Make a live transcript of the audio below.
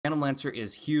Phantom Lancer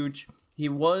is huge. He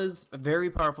was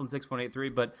very powerful in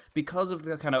 6.83, but because of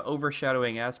the kind of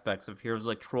overshadowing aspects of heroes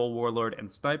like Troll, Warlord, and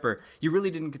Sniper, you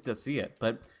really didn't get to see it.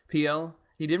 But PL,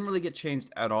 he didn't really get changed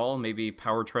at all. Maybe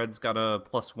Power Tread's got a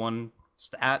 +1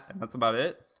 stat, and that's about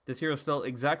it. This hero's still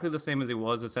exactly the same as he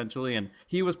was, essentially, and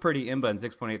he was pretty imba in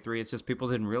 6.83. It's just people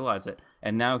didn't realize it,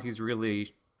 and now he's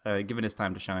really given his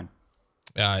time to shine.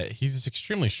 He's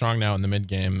extremely strong now in the mid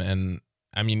game, and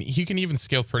I mean, he can even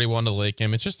scale pretty well into the late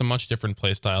game. It's just a much different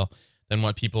play style than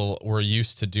what people were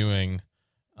used to doing,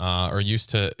 or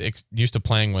used to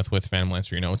playing with Phantom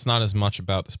Lancer. You know, it's not as much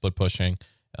about the split pushing.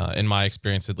 In my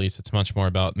experience, at least, it's much more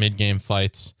about mid game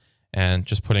fights and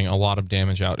just putting a lot of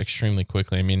damage out extremely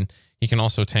quickly. I mean, he can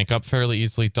also tank up fairly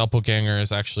easily. Doppelganger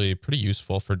is actually pretty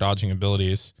useful for dodging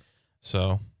abilities.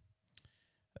 So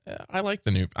I like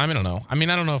the new. I mean, I don't know. I mean,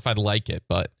 I don't know if I'd like it,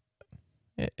 but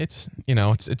it's, you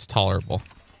know, it's tolerable.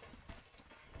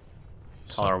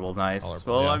 Tolerable, nice.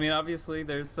 Tolerable, well, yeah. I mean, obviously,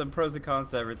 there's some pros and cons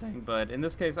to everything, but in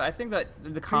this case, I think that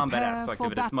the combat aspect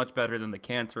of it is much better than the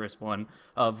cancerous one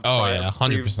of yeah,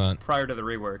 100%. prior to the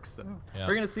rework. So yeah.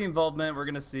 We're gonna see involvement. We're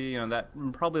gonna see, you know, that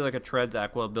probably like a Treads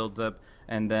Aqua build up,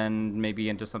 and then maybe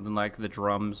into something like the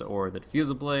drums or the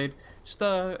diffusal blade. Just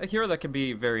a hero that can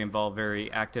be very involved, very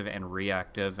active and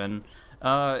reactive, and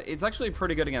it's actually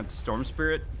pretty good against Storm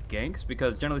Spirit ganks,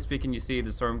 because generally speaking, you see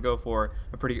the Storm go for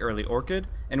a pretty early Orchid,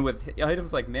 and with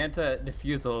items like Manta,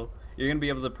 Diffusal, you're going to be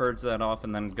able to purge that off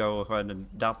and then go ahead and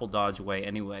doppel dodge away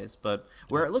anyways. But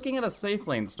we're looking at a safe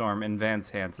lane Storm in Van's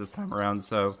hands this time around,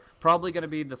 so probably going to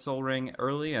be the Soul Ring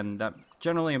early, and that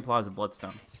generally implies a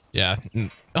Bloodstone. Yeah,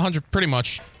 100, pretty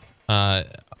much.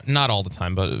 Not all the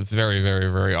time, but very,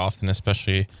 very, very often,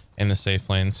 especially in the safe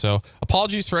lane. So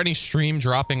apologies for any stream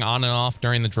dropping on and off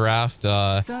during the draft.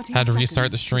 Had to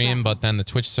restart the stream, but then the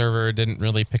Twitch server didn't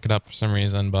really pick it up for some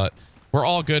reason. But we're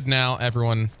all good now.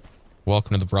 Everyone,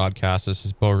 welcome to the broadcast. This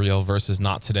is Boreal versus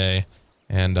Not Today.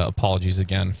 And apologies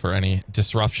again for any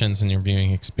disruptions in your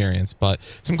viewing experience. But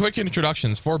some quick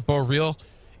introductions for Boreal.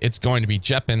 It's going to be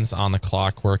Jeppins on the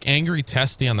Clockwork, Angry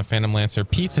Testy on the Phantom Lancer,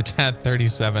 Pizza Dad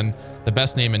 37, the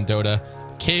best name in Dota,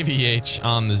 KVH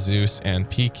on the Zeus, and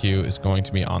PQ is going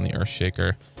to be on the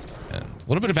Earthshaker. And a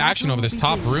little bit of action over this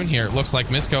top rune here. It looks like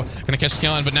Misko going to catch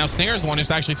Skillin, but now Stinger is the one who's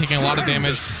actually taking a lot of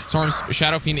damage. Storm's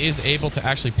Shadow Fiend is able to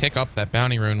actually pick up that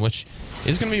bounty rune, which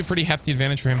is going to be a pretty hefty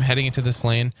advantage for him heading into this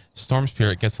lane. Storm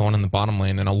Spirit gets the one in the bottom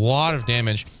lane, and a lot of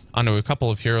damage onto a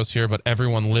couple of heroes here, but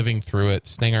everyone living through it.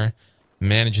 Stinger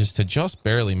manages to just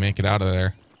barely make it out of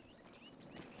there.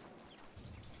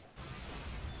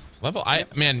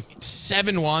 Man,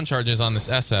 7 wand charges on this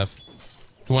SF.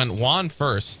 Who went wand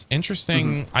first.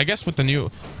 Interesting. I guess with the new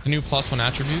 +1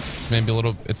 attributes,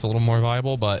 it's a little more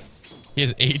viable, but he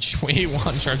has 8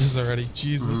 wand charges already.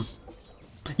 Jesus.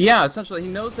 Yeah, essentially, he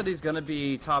knows that he's going to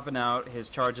be topping out his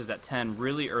charges at 10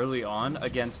 really early on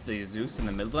against the Zeus in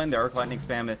the mid lane. The Arc Lightning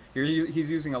spam, he's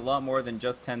using a lot more than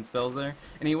just 10 spells there,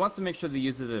 and he wants to make sure that he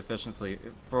uses it efficiently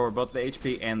for both the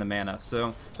HP and the mana.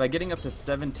 So by getting up to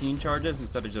 17 charges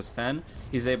instead of just 10,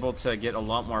 he's able to get a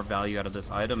lot more value out of this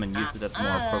item and use it at the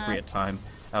more appropriate time.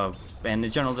 And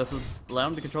in general, this has allowed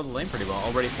him to control the lane pretty well.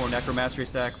 Already 4 Necromastery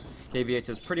stacks. KVH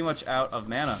is pretty much out of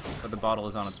mana, but the bottle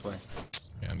is on its way.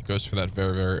 And he goes for that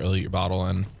very, very early bottle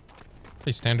and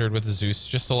play standard with the Zeus.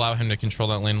 Just to allow him to control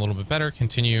that lane a little bit better.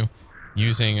 Continue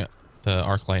using the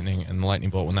Arc Lightning and the Lightning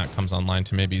Bolt when that comes online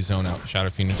to maybe zone out Shadow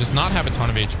Fiend. He does not have a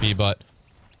ton of HP, but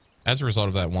as a result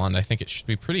of that wand, I think it should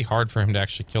be pretty hard for him to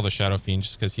actually kill the Shadow Fiend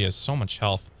just because he has so much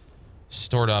health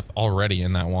stored up already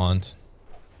in that wand.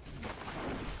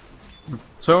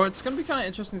 So it's going to be kind of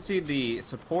interesting to see the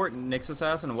support Nyx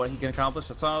Assassin and what he can accomplish.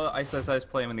 I saw IceIce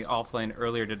play him in the offlane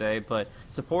earlier today, but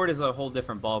support is a whole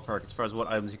different ballpark as far as what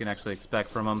items you can actually expect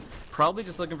from him. Probably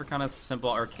just looking for kind of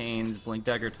simple arcanes, blink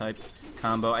dagger type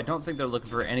combo. I don't think they're looking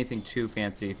for anything too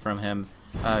fancy from him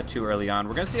too early on.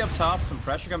 We're going to see up top some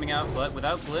pressure coming out, but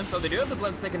without Glimpse. Oh, they do have the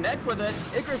Glimpse. They connect with it.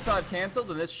 Icarus dive canceled,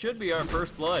 and this should be our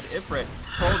first blood. Ifrit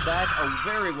pulled back a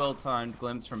very well-timed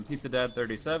Glimpse from Pizza Dad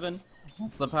 37.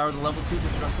 That's the power of the level 2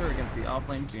 Disruptor against the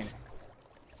offlane Phoenix.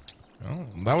 Oh,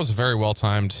 that was very well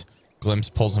timed. Glimpse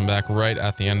pulls him back right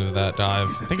at the end of that dive.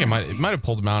 I think it might have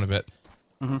pulled him out of it.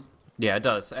 Yeah, it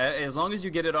does. As long as you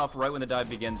get it off right when the dive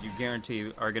begins, you guarantee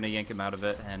you are going to yank him out of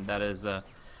it, and that is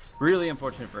really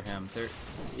unfortunate for him. There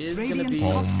is going to be...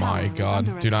 Oh my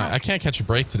god. Dude, I can't catch a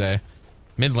break today.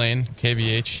 Mid lane,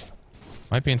 KVH.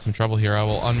 Might be in some trouble here. I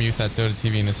will unmute that Dota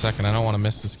TV in a second. I don't want to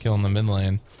miss this kill in the mid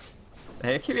lane.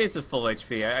 Hey, KVH is full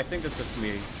HP. I think this is just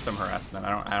going to be some harassment.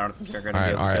 I don't think they're going to be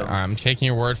able to All kill him. right. I'm taking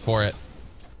your word for it.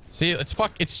 See,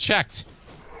 it's checked.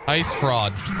 Ice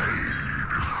fraud.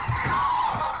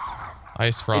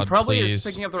 Ice Fraud, He probably please. is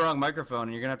picking up the wrong microphone,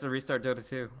 and you're gonna have to restart Dota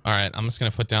 2. All right, I'm just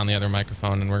gonna put down the other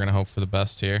microphone, and we're gonna hope for the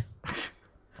best here.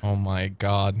 Oh my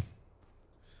god,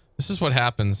 this is what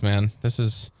happens, man. This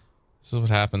is what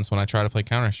happens when I try to play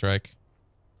Counter-Strike.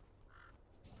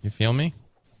 You feel me?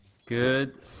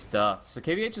 Good stuff. So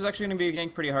KVH is actually going to be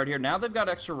ganked pretty hard here. Now they've got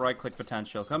extra right-click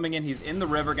potential. Coming in, he's in the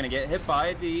river, going to get hit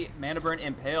by the Mana Burn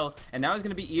Impale, and now he's going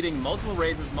to be eating multiple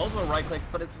raises, multiple right-clicks,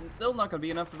 but it's still not going to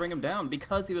be enough to bring him down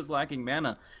because he was lacking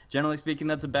mana. Generally speaking,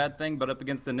 that's a bad thing, but up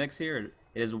against the Nyx here, it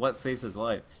is what saves his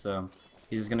life. So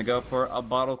he's going to go for a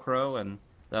Bottle Crow, and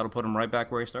that'll put him right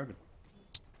back where he started.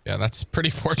 Yeah, that's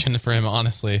pretty fortunate for him,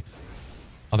 honestly.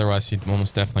 Otherwise, he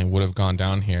almost definitely would have gone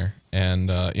down here. And,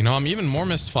 you know, I'm even more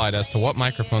mystified as to what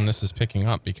microphone this is picking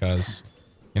up because,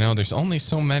 you know, there's only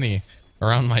so many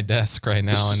around my desk right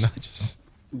now. And I just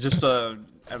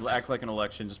act like an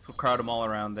election. Just crowd them all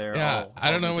around there. Yeah,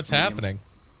 I don't know what's happening.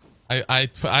 I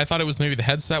thought it was maybe the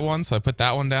headset one, so I put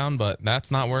that one down, but that's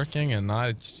not working. And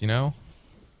I just, you know,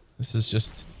 this is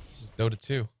Dota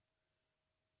 2.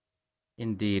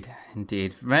 Indeed,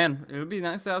 indeed. Man, it would be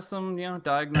nice to have some, you know,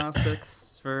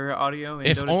 diagnostics for audio in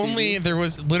if Dota only TV. There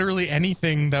was literally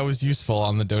anything that was useful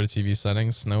on the Dota TV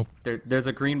settings. Nope. There's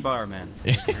a green bar, man.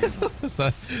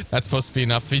 That's supposed to be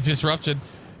enough. He disrupted.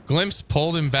 Glimpse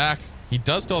pulled him back. He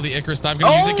does still the Icarus dive.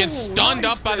 Gonna use it. Gets stunned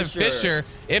up by the Fisher.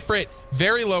 Ifrit,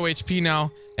 very low HP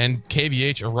now. And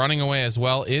KVH are running away as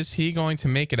well. Is he going to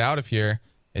make it out of here?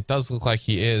 It does look like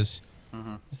he is.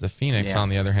 Is the Phoenix on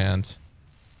the other hand?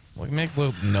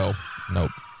 No.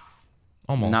 Nope.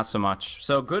 Almost. Not so much.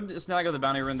 So good snag of the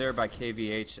bounty rune there by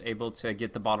KVH, able to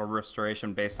get the bottle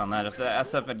restoration based on that. If the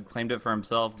SF had claimed it for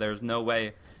himself, there's no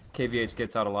way KVH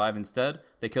gets out alive. Instead,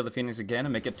 they kill the Phoenix again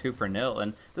and make it 2-0.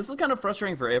 And this is kind of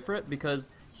frustrating for Ifrit because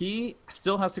he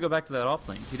still has to go back to that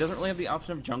offlane. He doesn't really have the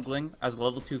option of jungling as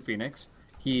level 2 Phoenix.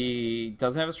 He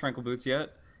doesn't have his Tranquil Boots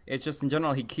yet. It's just in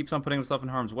general, he keeps on putting himself in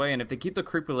harm's way. And if they keep the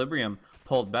Creequilibrium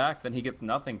pulled back, then he gets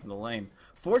nothing from the lane.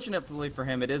 Fortunately for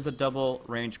him, it is a double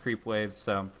range creep wave,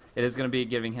 so it is going to be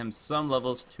giving him some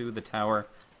levels to the tower,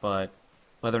 but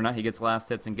whether or not he gets last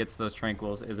hits and gets those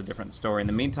tranquils is a different story. In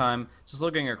the meantime, just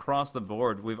looking across the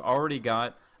board, we've already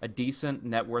got a decent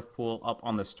net worth pool up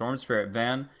on the Storm Spirit.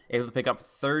 Van able to pick up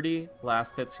 30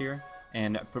 last hits here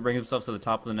and bring himself to the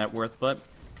top of the net worth, but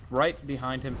right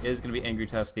behind him is going to be Angry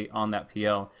Testy on that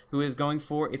PL, who is going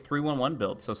for a 3-1-1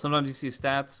 build. So sometimes you see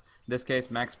stats, in this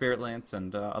case, Max Spirit Lance,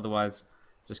 and otherwise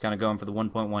just kind of going for the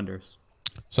 1-point wonders.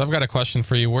 So I've got a question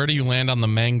for you. Where do you land on the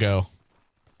mango?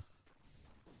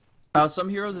 Some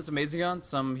heroes it's amazing on,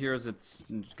 some heroes it's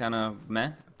kind of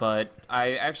meh. But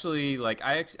I actually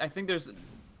I think there's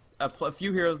a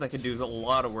few heroes that could do a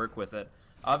lot of work with it.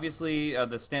 Obviously,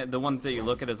 the ones that you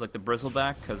look at is like the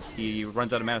Bristleback, because he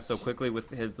runs out of mana so quickly with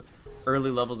his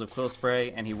early levels of Quill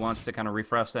Spray, and he wants to kind of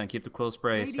refresh that and keep the Quill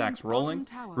Spray stacks rolling.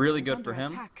 Really good for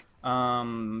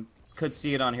him. Could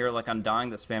see it on here like Undying,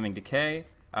 the spamming Decay.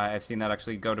 I've seen that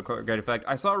actually go to great effect.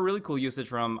 I saw a really cool usage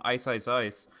from Ice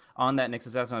on that Nyx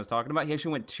Assassin I was talking about. He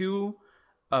actually went 2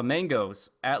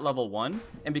 mangoes at level 1,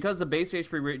 and because the base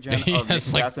HP regen of Nyx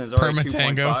Assassin is already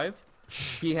 2.5,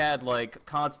 he had like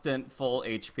constant full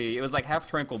HP. It was like half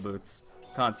Tranquil Boots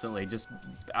constantly, just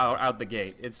out the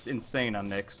gate. It's insane on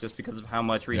Nyx just because of how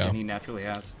much regen he naturally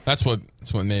has. That's what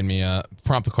made me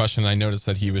prompt the question. I noticed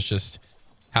that he was just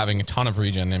having a ton of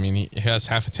regen. I mean, he has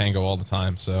half a tango all the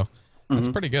time, so that's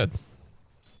pretty good.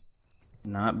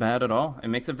 Not bad at all. It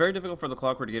makes it very difficult for the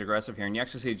Clockwork to get aggressive here, and you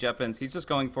actually see Jetpins, he's just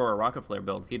going for a Rocket Flare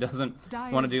build. He doesn't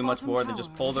want to do much more than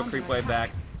just pull the creep wave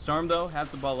back. Storm, though,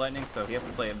 has the ball lightning, so he has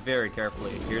to play it very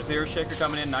carefully. Here's the Earthshaker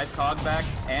coming in, nice cog back,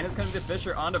 and it's going to be the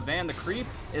Fisher onto Van. The creep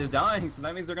is dying, so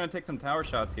that means they're going to take some tower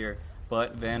shots here,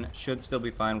 but Van should still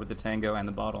be fine with the Tango and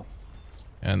the bottle.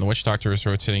 And the Witch Doctor is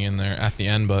rotating in there at the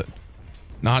end, but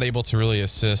not able to really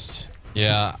assist.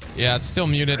 Yeah, it's still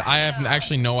muted. I have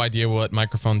actually no idea what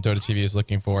microphone Dota TV is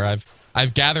looking for.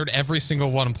 I've gathered every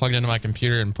single one and plugged into my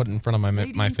computer and put it in front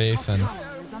of my face, and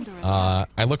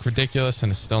I look ridiculous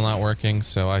and it's still not working.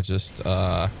 So I just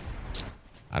I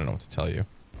don't know what to tell you.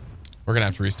 We're gonna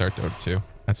have to restart Dota 2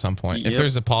 at some point. If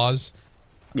there's a pause,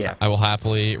 I will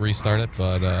happily restart it.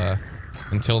 But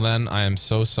until then, I am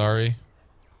so sorry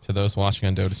to those watching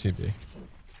on Dota TV.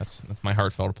 That's my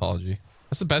heartfelt apology.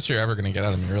 That's the best you're ever going to get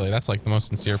out of me, really. That's like the most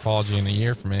sincere apology in a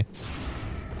year for me.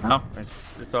 Oh,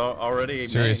 it's already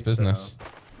serious business. So,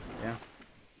 yeah.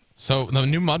 So the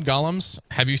new Mud Golems,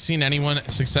 have you seen anyone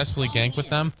successfully gank with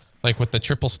them? Like with the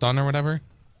triple stun or whatever?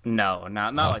 No,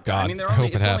 not Oh, like that. God. I mean, I hope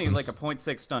it it's only happens. like a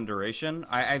 0.6 stun duration.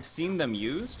 I've seen them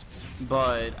used,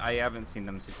 but I haven't seen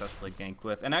them successfully gank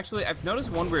with. And actually, I've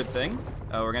noticed one weird thing.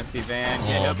 We're gonna see Van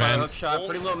get hit by a hook shot,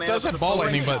 pretty low mana. Does have ball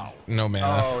lightning, but no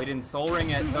mana. Oh, he didn't soul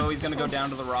ring it, so he's gonna go down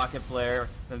to the rocket flare.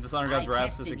 Then the Thunder God's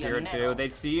Wrath to secure it too. They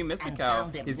see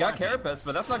Mystical. He's got Carapace,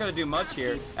 but that's not gonna do much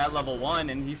here at level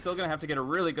 1, and he's still gonna have to get a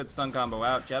really good stun combo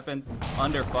out. Jeppin's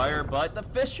under fire, but the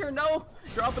Fisher, no!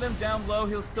 Dropping him down low,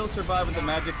 he'll still survive with the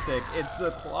magic stick. It's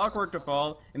the clockwork to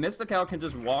fall, and Mystical can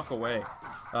just walk away.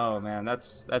 Oh man,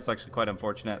 that's actually quite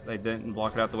unfortunate. They didn't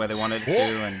block it out the way they wanted to,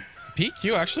 and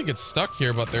PQ actually gets stuck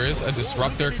here, but there is a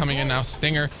disruptor coming in now.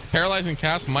 Stinger, paralyzing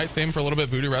cast might save him for a little bit.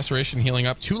 Voodoo restoration healing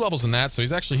up 2 levels in that, so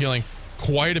he's actually healing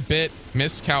quite a bit.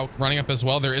 Miscalc running up as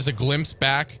well. There is a glimpse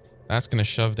back. That's going to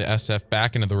shove the SF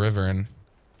back into the river, and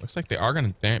looks like they are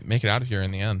going to make it out of here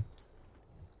in the end.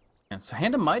 Yeah, so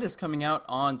Hand of Midas coming out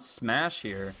on Smash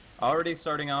here. Already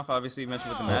starting off, obviously you mentioned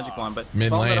with the magic one, but Mid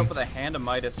following it lane. up with a Hand of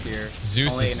Midas here.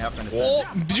 Zeus only is... 8.5 minutes in. Oh,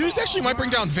 Zeus actually might bring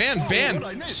down Van.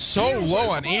 Van so low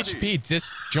on HP,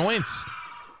 disjoints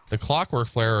the clockwork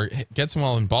flare, gets him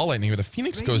all in ball lightning, but the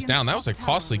Phoenix goes down. That was a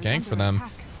costly gank for them.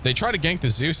 They try to gank the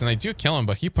Zeus, and they do kill him,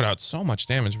 but he put out so much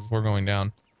damage before going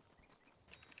down.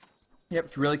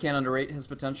 Yep, really can't underrate his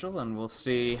potential, and we'll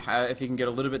see if he can get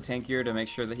a little bit tankier to make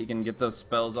sure that he can get those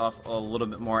spells off a little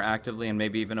bit more actively and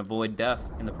maybe even avoid death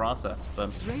in the process.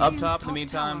 But up top, in the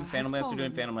meantime, Phantom Lancer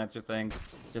doing Phantom Lancer things.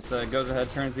 Just goes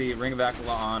ahead, turns the Ring of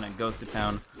Aquila on, and goes to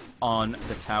town on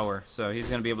the tower. So he's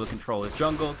going to be able to control his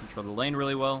jungle, control the lane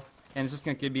really well, and it's just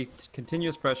going to give you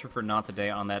continuous pressure for Not Today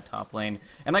on that top lane.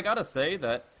 And I gotta say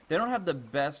that they don't have the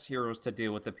best heroes to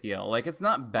deal with the PL. Like, it's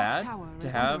not bad to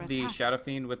have the Shadow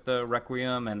Fiend with the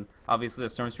Requiem, and obviously the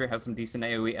Storm Spirit has some decent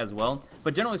AoE as well.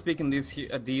 But generally speaking,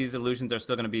 these illusions are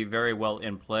still going to be very well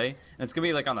in play, and it's going to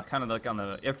be like on the kind of like on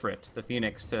the Ifrit, the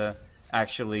Phoenix, to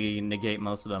actually negate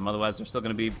most of them. Otherwise, they're still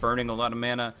going to be burning a lot of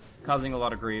mana, causing a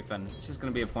lot of grief, and it's just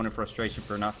going to be a point of frustration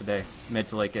for Not Today mid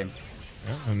to late game.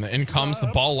 Yeah, and in comes the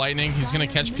ball lightning. He's going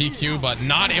to catch PQ, but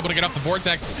not able to get off the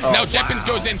vortex. Now Jeppins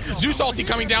goes in. Zeus ulti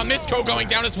coming down. Misco going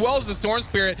down as well as the Storm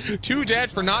Spirit. 2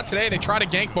 dead for Not Today. They try to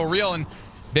gank Boreal, and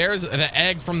there's the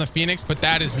egg from the Phoenix, but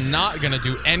that is not going to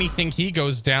do anything. He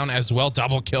goes down as well.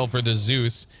 Double kill for the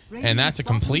Zeus, and that's a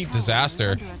complete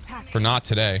disaster for Not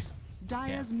Today.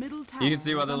 Yeah. You can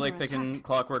see why they're like picking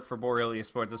Clockwork for Boreal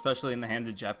eSports, especially in the hands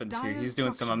of Jeppins here. He's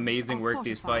doing some amazing work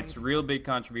these fights, real big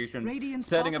contribution,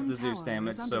 setting up the Zeus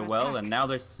damage so well, and now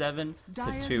they're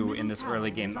 7-2 in this early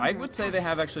game. I would say they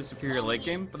have actually superior late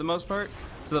game for the most part,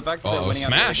 so the fact that they're winning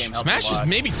out the late game helps Smash a lot. is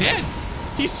maybe dead.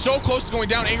 He's so close to going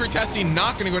down. Angry Testy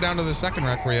not going to go down to the second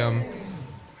Requiem,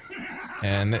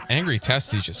 and the Angry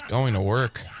Testy just going to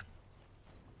work.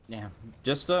 Yeah,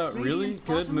 just a really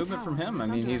good movement from him. I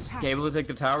mean, he's able to take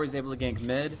the tower, he's able to gank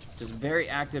mid, just very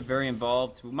active, very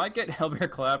involved. We might get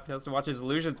Hellbear clapped, has to watch his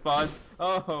illusion spots.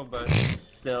 Oh, but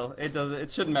still, it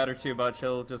shouldn't matter too much.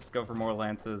 He'll just go for more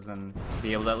lances and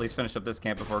be able to at least finish up this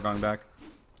camp before going back.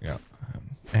 Yeah,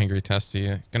 Angry Testy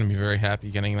is going to be very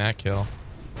happy getting that kill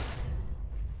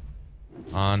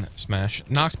on Smash.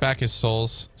 Knocks back his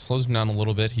souls, slows him down a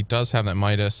little bit. He does have that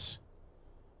Midas.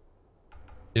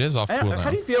 It is off cooldown. How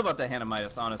do you feel about the Hand of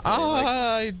Midas, honestly?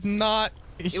 I'm not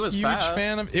a huge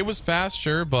fan of it. It was fast,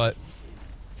 sure, but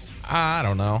I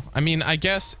don't know. I mean, I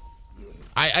guess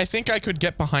I think I could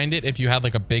get behind it if you had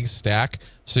like a big stack,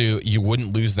 so you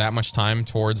wouldn't lose that much time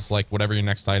towards like whatever your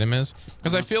next item is.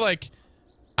 Because I feel like,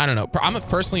 I don't know, I'm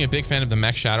personally a big fan of the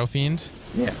Mech Shadow Fiend.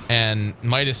 Yeah. And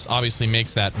Midas obviously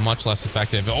makes that much less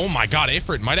effective. Oh my god,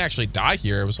 Ifrit might actually die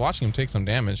here. I was watching him take some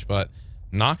damage, but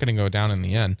not going to go down in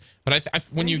the end. But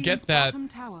when you get that,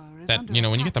 you know,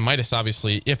 when you get the Midas,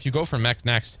 obviously, if you go for Mech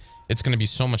next, it's going to be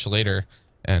so much later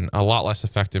and a lot less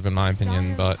effective in my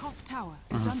opinion. But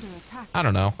I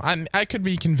don't know. I could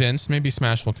be convinced. Maybe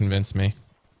Smash will convince me.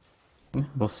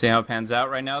 We'll see how it pans out.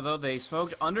 Right now, though, they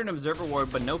smoked under an Observer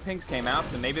Ward, but no pings came out,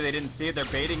 so maybe they didn't see it. They're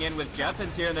baiting in with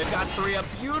Jeppins here, and they've got 3 up.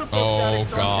 Beautiful static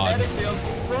storm kinetic field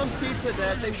from Pizza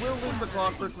Dead. They will lose the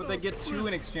Clockwork, but they get 2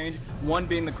 in exchange, 1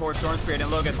 being the core Storm Spirit, and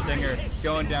look at Stinger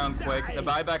going down quick. The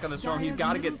buyback on the Storm, he's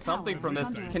got to get something from this.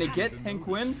 Can he get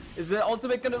Penguin? Is the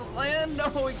ultimate going to land? No,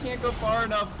 he can't go far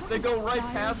enough. They go right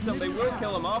past him. They will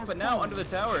kill him off, but now under the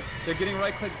tower, they're getting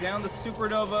right-click down. The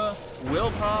Supernova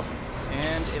will pop.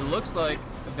 And it looks like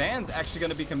Van's actually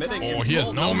going to be committing. Oh, he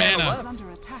has no mana.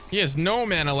 He has no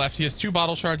mana left. He has 2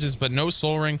 bottle charges, but no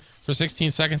soul ring for 16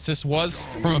 seconds. This was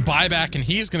from a buyback, and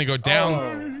he's going to go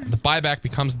down. The buyback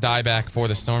becomes dieback for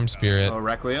the Storm Spirit. Oh,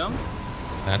 Requiem.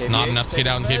 That's not enough to get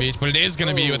out in KVH, but it is going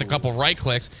to be with a couple right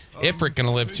clicks. Ifrit going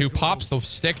to live too. Pops the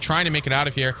stick, trying to make it out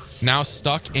of here. Now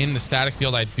stuck in the static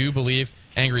field. I do believe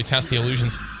Angry Testy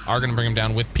Illusions are going to bring him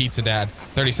down with Pizza Dad.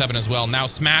 37 as well. Now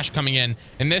Smash coming in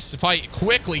this fight,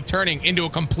 quickly turning into a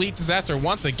complete disaster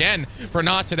once again for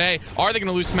Not Today. Are they going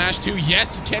to lose Smash too?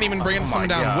 Yes, can't even bring someone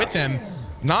down with them.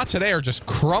 Not Today are just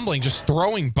crumbling, just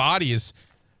throwing bodies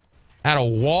at a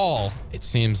wall, it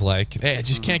seems like. They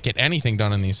just can't get anything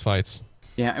done in these fights.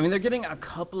 Yeah, I mean, they're getting a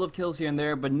couple of kills here and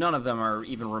there, but none of them are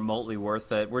even remotely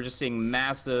worth it. We're just seeing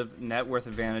massive net worth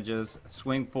advantages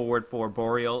swing forward for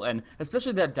Boreal, and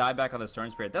especially that dieback on the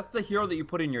Stern Spirit. That's the hero that you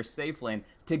put in your safe lane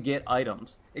to get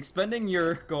items. Expending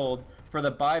your gold for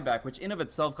the buyback, which in of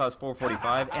itself costs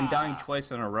 445, and dying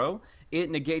twice in a row, it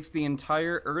negates the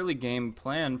entire early game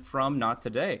plan from Not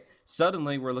Today.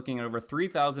 Suddenly, we're looking at over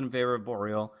 3,000 in favor of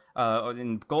Boreal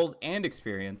in gold and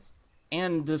experience.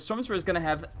 And the Storm Spirit is going to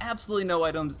have absolutely no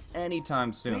items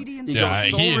anytime soon. He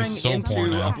is so poor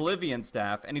into now. Oblivion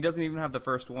Staff, and he doesn't even have the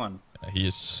first one. He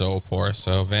is so poor.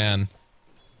 So Van,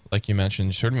 like you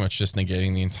mentioned, pretty much just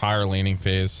negating the entire laning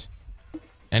phase.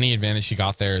 Any advantage he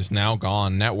got there is now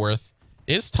gone. Net worth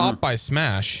is topped by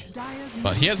Smash,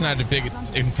 but he hasn't had a big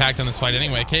impact on this fight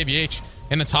anyway. KVH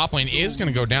in the top lane is going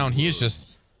to go down. He is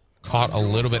just caught a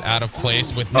little bit out of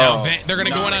place with now Van. They're going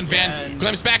to go in on Van.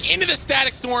 Glimpse back into the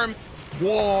Static Storm.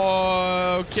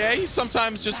 Whoa, okay. He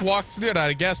sometimes just walks through it,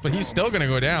 I guess, but he's still going to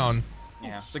go down.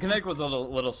 Yeah, the connect was a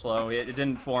little slow. It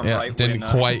didn't form right. Didn't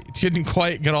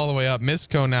quite get all the way up.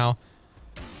 Misko now,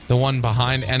 the one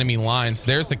behind enemy lines.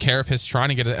 There's the Carapace trying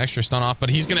to get an extra stun off, but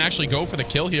he's going to actually go for the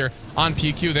kill here on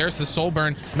PQ. There's the soul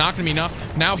burn. Not going to be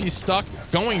enough. Now he's stuck,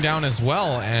 going down as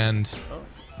well, and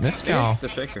Misko the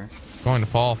shaker going to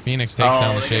fall. Phoenix takes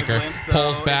down the shaker,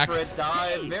 pulls back.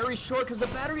 Very short because the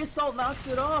battery assault knocks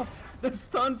it off. The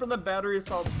stun from the battery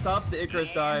assault stops the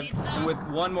Icarus dive, and with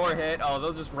one more hit,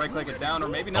 they'll just right-click it down, or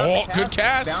maybe not. Oh, good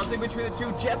cast! Bouncing between the two,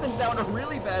 Jeppin's down a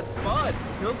really bad spot.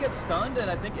 He'll get stunned,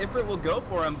 and I think Ifrit will go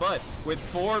for him, but with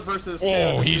 4 versus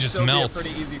 2, he just melts. Be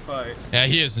a pretty easy fight. Yeah,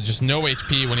 he is just no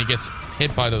HP when he gets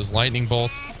hit by those lightning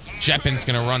bolts. Jeppin's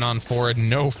gonna run on forward,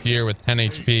 no fear with 10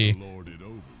 HP.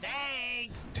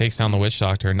 Takes down the Witch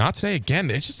Doctor. Not Today again.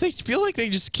 It's just, they feel like they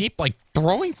just keep like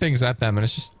throwing things at them, and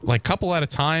it's just like couple at a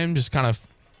time, just kind of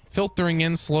filtering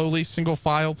in slowly. Single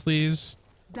file, please.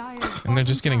 And they're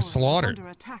just getting slaughtered.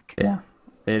 Yeah.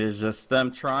 It is just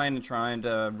them trying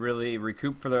to really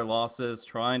recoup for their losses,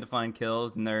 trying to find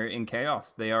kills, and they're in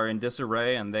chaos. They are in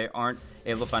disarray, and they aren't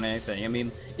able to find anything. I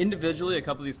mean, individually, a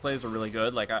couple of these plays are really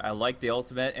good. Like, I like the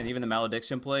ultimate and even the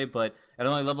Malediction play, but at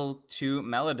only level 2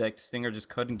 Maledict, Stinger just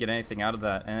couldn't get anything out of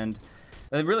that. And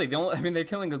really, they're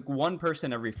killing one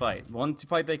person every fight. One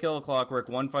fight they kill a Clockwork,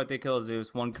 one fight they kill a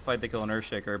Zeus, one fight they kill an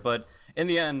Earthshaker. But in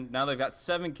the end, now they've got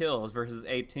 7 kills versus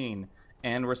 18.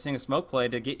 And we're seeing a smoke play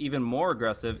to get even more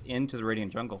aggressive into the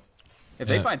Radiant jungle. If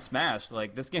they find Smash,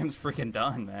 like, this game's freaking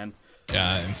done, man.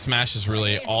 Yeah, and Smash is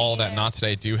really all that Not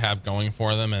Today do have going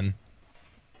for them. And,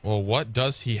 well, what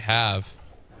does he have?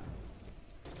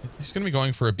 He's going to be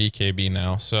going for a BKB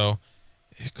now. So,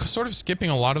 sort of skipping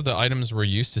a lot of the items we're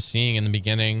used to seeing in the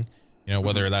beginning. You know,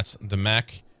 whether that's the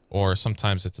mech or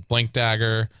sometimes it's a Blink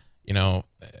Dagger. You know,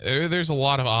 there's a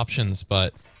lot of options,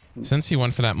 but since he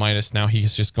went for that Midas, now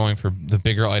he's just going for the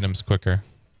bigger items quicker.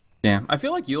 Yeah, I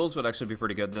feel like Yules would actually be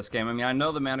pretty good this game. I mean, I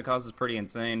know the mana cost is pretty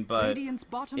insane, but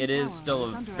it is still a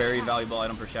very valuable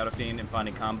item for Shadow Fiend in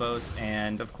finding combos,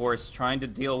 and of course, trying to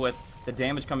deal with the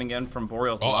damage coming in from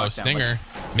Boreal's lockdown. Stinger.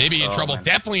 Like, maybe in trouble. Man.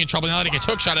 Definitely in trouble now that he gets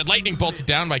hookshotted. Lightning bolted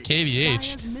down by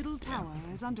KVH. Middle tower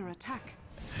is under attack.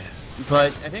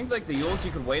 But I think, like, the Yules,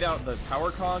 you could wait out the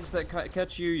power cogs that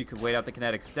catch you. You could wait out the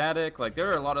kinetic static. Like, there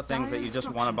are a lot of things that you just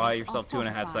want to buy yourself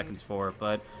 2.5 seconds for.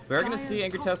 But we're going to see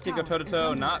Angry Testy go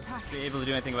toe-to-toe, not be able to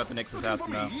do anything about the Nyx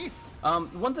Assassin, though.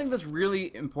 One thing that's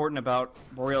really important about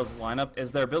Boreal's lineup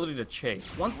is their ability to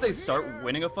chase. Once they start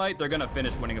winning a fight, they're going to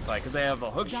finish winning a fight. Because they have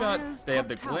a hook shot, they have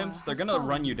the glimpse, they're going to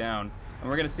run you down. And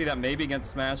we're going to see that maybe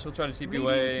against Smash, he'll try to TP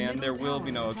away, and there will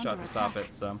be no hook shot to stop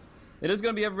it, so... It is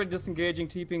going to be everybody disengaging,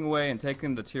 TPing away, and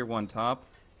taking the tier 1 top,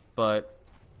 but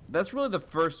that's really the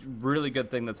first really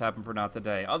good thing that's happened for Not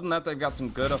Today. Other than that, they've got some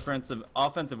good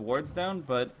offensive wards down,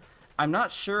 but I'm not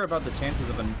sure about the chances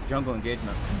of a jungle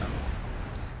engagement from them.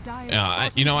 Yeah,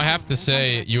 you know, I have to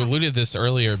say, you alluded to this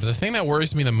earlier, but the thing that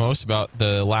worries me the most about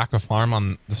the lack of farm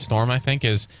on the Storm, I think,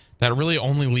 is that it really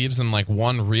only leaves them like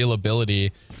one real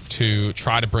ability to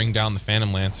try to bring down the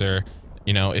Phantom Lancer.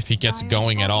 You know, if he gets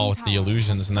going at all with the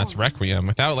illusions, and that's Requiem.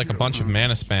 Without like a bunch of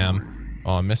mana spam,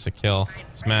 Oh, I missed a kill.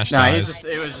 Smash Nah, dies.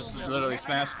 it was just literally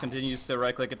Smash continues to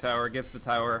right-click a tower, gets the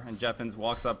tower, and Jeppins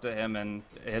walks up to him and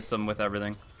hits him with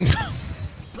everything.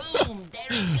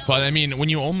 But I mean, when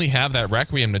you only have that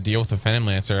Requiem to deal with the Phantom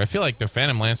Lancer, I feel like the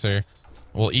Phantom Lancer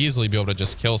will easily be able to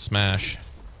just kill Smash.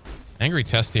 Angry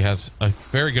Testy has a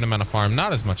very good amount of farm,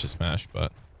 not as much as Smash,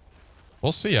 but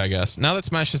we'll see, I guess. Now that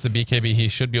Smash is the BKB, he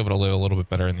should be able to live a little bit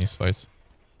better in these fights.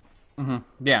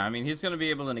 Yeah, I mean, he's going to be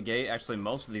able to negate actually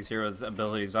most of these heroes'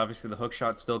 abilities. Obviously, the hook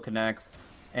shot still connects,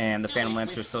 and the Phantom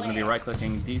Lancer is still going to be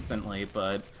right-clicking decently,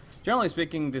 but generally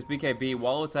speaking, this BKB,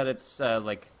 while it's at its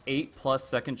like 8+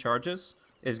 second charges,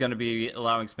 is going to be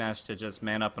allowing Smash to just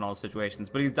man up in all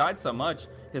situations. But he's died so much,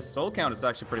 his soul count is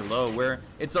actually pretty low, where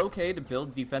it's okay to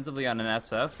build defensively on an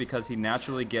SF because he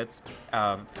naturally gets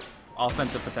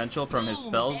offensive potential from his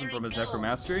spells and from his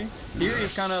necromastery. Here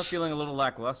he's kind of feeling a little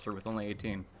lackluster with only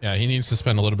 18. Yeah, he needs to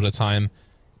spend a little bit of time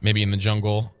maybe in the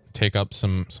jungle, take up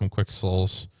some quick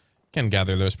souls. Can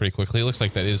gather those pretty quickly. It looks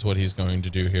like that is what he's going to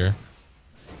do here.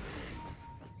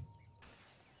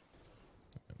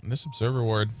 This observer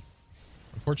ward,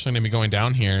 unfortunately, going to be going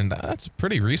down here, and that's a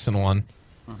pretty recent one.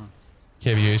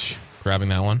 KVH grabbing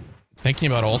that one. Thinking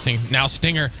about ulting. Now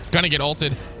Stinger going to get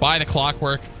ulted by the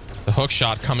Clockwork. The hook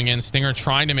shot coming in. Stinger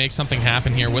trying to make something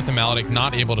happen here with the Maledict,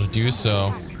 not able to do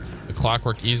so. The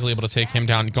Clockwork easily able to take him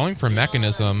down. Going for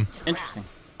Mechanism. Interesting.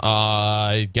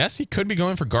 I guess he could be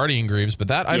going for Guardian Greaves, but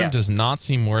that item does not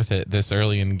seem worth it this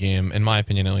early in the game, in my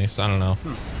opinion at least. I don't know.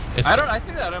 I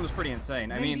think that item is pretty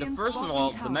insane. I mean, first of all,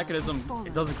 the mechanism,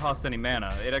 it doesn't cost any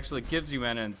mana. It actually gives you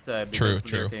mana instead because of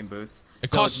the arcane boots.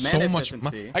 It costs so much.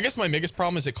 I guess my biggest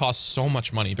problem is it costs so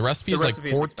much money. The recipe is like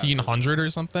 1,400 or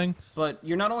something. But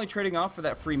you're not only trading off for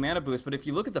that free mana boost, but if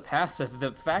you look at the passive,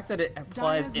 the fact that it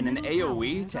applies in an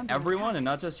AoE to everyone and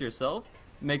not just yourself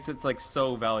makes it like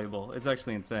so valuable. It's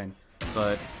actually insane.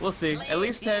 But we'll see. At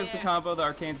least has the combo, the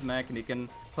Arcane's mech, and he can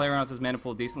play around with his mana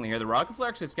pool decently here. The Rocket Flare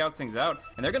actually scouts things out,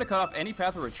 and they're going to cut off any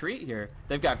path of retreat here.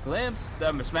 They've got Glimpse,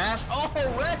 Smash. Oh,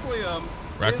 Requiem!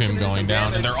 Requiem going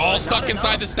down, and they're all stuck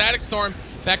inside the Static Storm.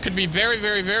 That could be very,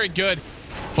 very, very good.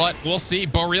 But we'll see.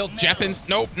 Boreal, Jeppins,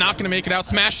 nope, not going to make it out.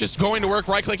 Smash just going to work,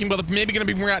 right-clicking, but maybe going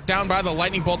to be brought down by the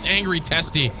Lightning Bolts. Angry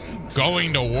Testy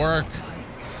going to work.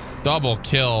 Double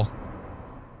kill.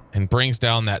 And brings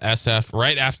down that SF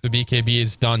right after the BKB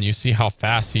is done. You see how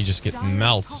fast he just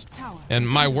melts. And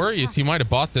my worry is he might have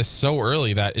bought this so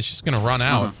early that it's just going to run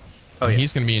out. And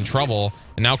he's going to be in trouble.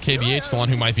 And now KVH, the one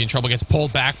who might be in trouble, gets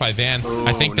pulled back by Van.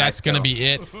 I think that's going to be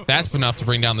it. That's enough to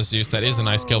bring down the Zeus. That is a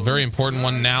nice kill. Very important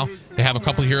one now. They have a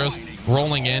couple heroes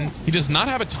rolling in. He does not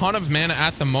have a ton of mana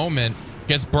at the moment.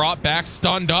 Gets brought back,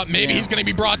 stunned up. Maybe he's going to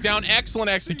be brought down. Excellent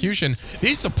execution.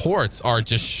 These supports are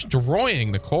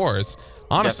destroying the cores.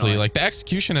 Honestly, like the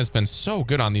execution has been so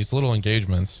good on these little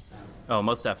engagements. Oh,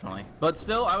 most definitely. But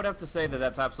still, I would have to say that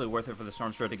that's absolutely worth it for the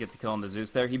Stormstroke to get the kill on the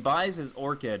Zeus there. He buys his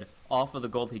Orchid off of the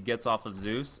gold he gets off of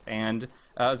Zeus, and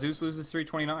Zeus loses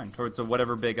 329 towards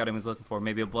whatever big item he's looking for,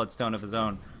 maybe a Bloodstone of his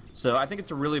own. So I think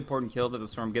it's a really important kill that the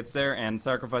Storm gets there, and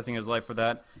sacrificing his life for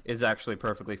that is actually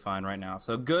perfectly fine right now.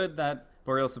 So good that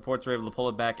Boreal supports are able to pull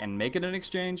it back and make it an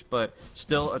exchange, but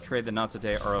still a trade that Not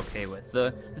Today are okay with.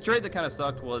 The trade that kind of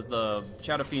sucked was the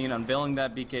Shadow Fiend unveiling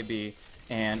that BKB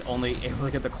and only able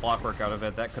to get the Clockwork out of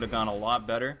it. That could have gone a lot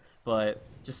better, but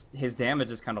just his damage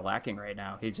is kind of lacking right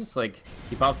now. He just like,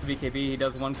 he pops the BKB, he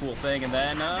does one cool thing, and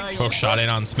then hook shot in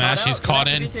on Smash. He's caught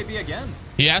in. BKB again.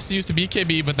 He has to use the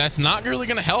BKB, but that's not really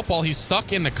going to help while he's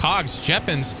stuck in the cogs.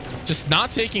 Jeppins just not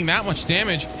taking that much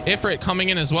damage. Ifrit coming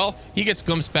in as well. He gets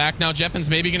glimpsed back. Now Jeppins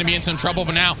maybe going to be in some trouble,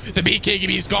 but now the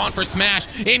BKB's gone for Smash.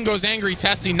 In goes Angry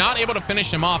Testy, not able to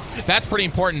finish him off. That's pretty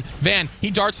important. Van,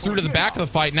 he darts through to the back of the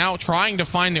fight, now trying to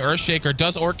find the Earthshaker,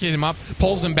 does Orchid him up,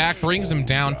 pulls him back, brings him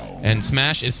down, and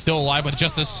Smash is still alive with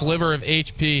just a sliver of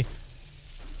HP.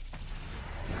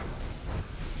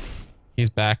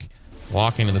 He's back.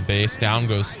 Walking to the base. Down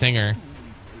goes Stinger.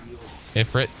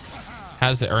 Ifrit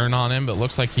has the urn on him, but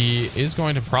looks like he is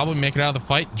going to probably make it out of the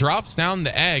fight. Drops down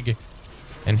the egg,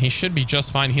 and he should be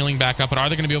just fine healing back up. But are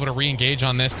they going to be able to re-engage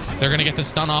on this? They're going to get the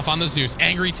stun off on the Zeus.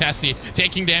 Angry Testy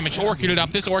taking damage. Orchid it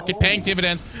up. This Orchid paying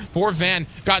dividends for Van.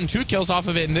 Gotten 2 kills off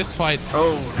of it in this fight.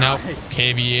 Oh, now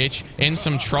KVH in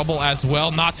some trouble as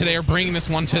well. Not Today are bringing this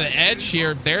one to the edge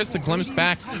here. There's the glimpse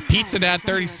back. Pizza Dad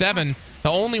 37, the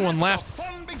only one left.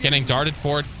 Getting darted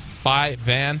forward by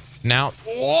Van. Now,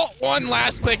 one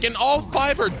last click, and all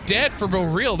 5 are dead for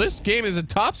Boreal. This game is a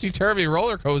topsy-turvy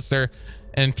roller coaster,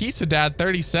 and Pizza Dad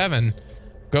 37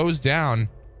 goes down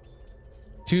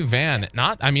to Van.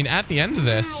 At the end of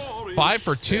this, 5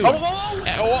 for 2. What?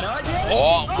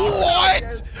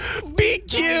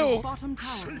 BQ! Bottom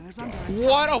tower is under attack.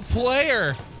 What a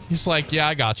player! He's like, yeah,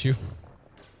 I got you.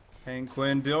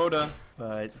 Penguin Dota,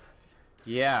 but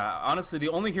yeah, honestly, the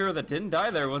only hero that didn't die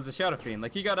there was the Shadow Fiend.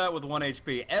 Like, he got out with 1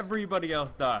 HP. Everybody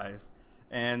else dies.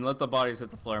 And let the bodies hit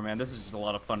the floor, man. This is just a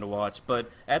lot of fun to watch. But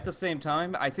at the same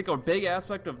time, I think a big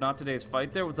aspect of not today's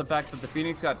fight there was the fact that the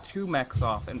Phoenix got 2 mechs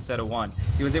off instead of 1.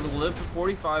 He was able to live for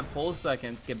 45 whole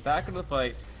seconds, get back into the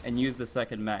fight, and use the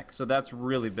second mech. So that's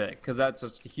really big, because that's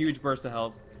just a huge burst of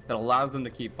health that allows them to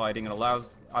keep fighting and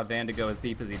allows Van to go as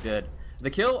deep as he did. The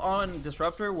kill on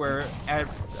Disruptor, where at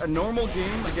a normal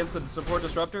game against a support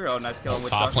Disruptor, oh, nice kill.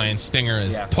 Top lane Stinger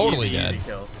is totally dead.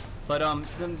 Kill. But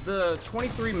the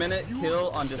 23-minute kill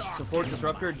on support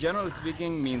Disruptor, generally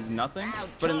speaking, means nothing.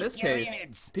 But in this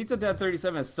case, Pizza Dad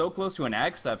 37 is so close to an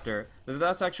Acceptor that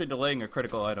that's actually delaying a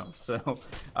critical item. So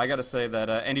I gotta say that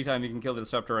anytime you can kill the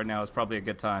Disruptor right now is probably a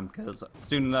good time, because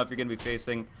soon enough you're gonna be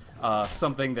facing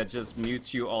something that just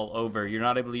mutes you all over. You're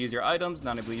not able to use your items,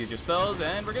 not able to use your spells,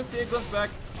 and we're gonna see a glimpse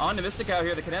back on the Mystic out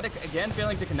here. The Kinetic again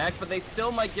failing to connect, but they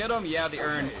still might get him. Yeah, the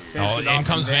Urn. Oh, in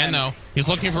comes Van though. He's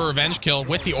looking for a revenge kill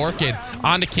with the Orchid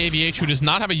onto KVH, who does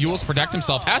not have a Eul's to protect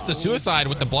himself. Has to suicide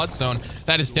with the Bloodstone.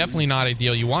 That is definitely not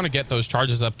ideal. You want to get those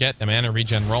charges up, get the mana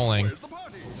regen rolling.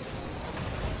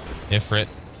 Ifrit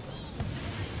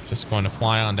just going to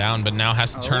fly on down, but now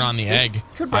has to turn on the egg.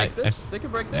 Could break this. They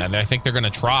could break this. Yeah, I think they're going to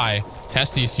try.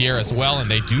 Testy's here as well, and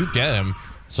they do get him.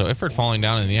 So Ifrit falling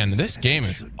down in the end. This game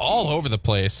is all over the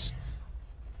place.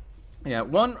 Yeah,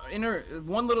 one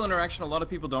little interaction a lot of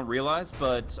people don't realize,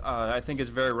 but I think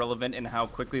it's very relevant in how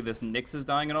quickly this Nyx is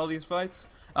dying in all these fights.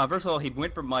 First of all, he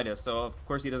went for Midas, so of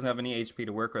course he doesn't have any HP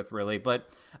to work with, really. But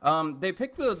they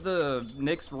picked the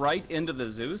Nyx right into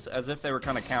the Zeus, as if they were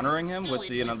kind of countering him with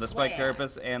the Spike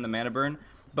Carapace and the Mana Burn.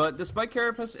 But the Spike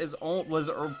Carapace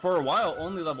was for a while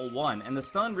only level 1, and the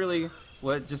stun really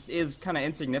just is kind of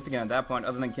insignificant at that point,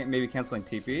 other than maybe canceling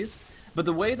TPs. But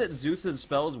the way that Zeus's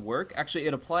spells work, actually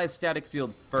it applies static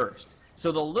field first.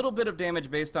 So the little bit of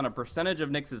damage based on a percentage of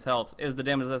Nyx's health is the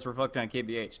damage that's reflected on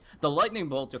KBH. The Lightning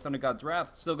Bolt, or Thunder God's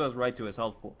Wrath, still goes right to his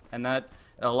health pool. And that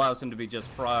allows him to be just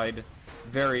fried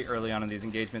very early on in these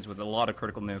engagements with a lot of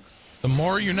critical nukes. The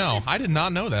more you know. I did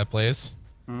not know that, Blaze.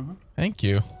 Thank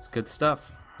you. It's good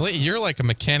stuff. Blaze, you're like a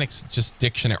mechanics just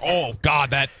dictionary. Oh,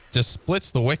 God, that just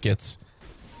splits the wickets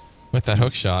with that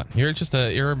hook shot. You're just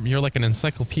you're like an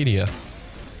encyclopedia.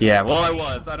 Yeah, well, I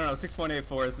was. I don't know.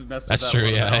 6.84 is messed up. That's true,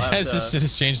 yeah. It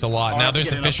has changed a lot. Now there's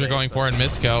the Fisher going for in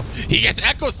Misco. He gets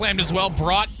Echo Slammed as well,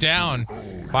 brought down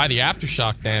by the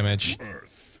Aftershock damage.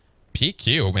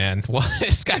 PQ, man. Well,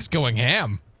 this guy's going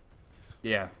ham.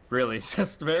 Yeah, really.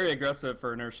 Just very aggressive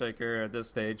for an Earthshaker at this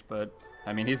stage, but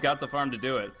I mean, he's got the farm to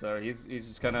do it, so he's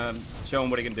just gonna show him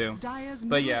what he can do.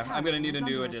 But yeah, I'm gonna need a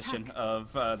new edition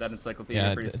of that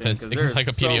encyclopedia pretty soon, because there's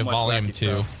Encyclopedia so much Volume wacky 2.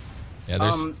 stuff. Yeah,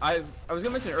 there's... I was gonna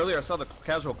mention earlier, I saw the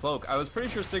casual cloak. I was pretty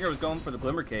sure Stinger was going for the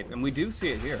Glimmer Cape, and we do see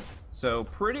it here. So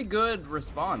pretty good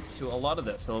response to a lot of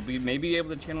this. He'll be maybe able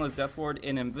to channel his Death Ward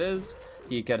in Invis.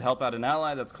 He could help out an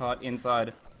ally that's caught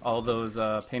inside all those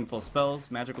painful spells.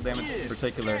 Magical damage in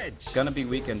particular gonna be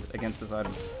weakened against this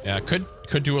item. Yeah,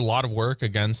 could do a lot of work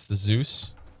against the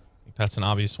Zeus. I think that's an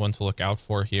obvious one to look out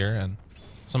for here, and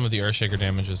some of the Earthshaker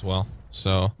damage as well.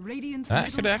 So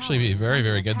that could actually be very,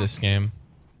 very good this game.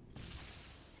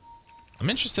 I'm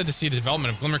interested to see the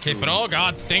development of Glimmer Cape, but oh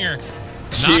God, Stinger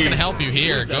not gonna help you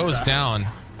here. Goes down.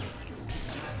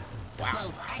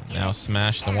 Wow. Now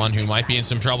Smash, the one who might be in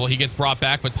some trouble. He gets brought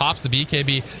back, but pops the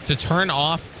BKB to turn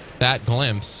off that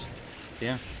glimpse.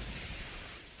 Yeah.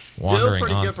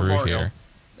 Wandering on through here.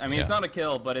 I mean, it's not a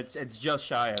kill, but it's just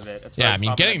shy of it. Yeah, I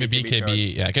mean, getting the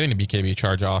BKB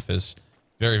charge off is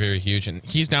very, very huge, and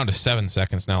he's down to 7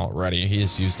 seconds now already. He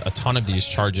has used a ton of these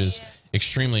charges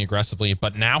extremely aggressively,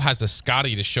 but now has a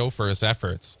Scotty to show for his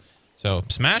efforts. So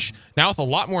Smash now with a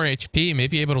lot more HP, may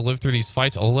be able to live through these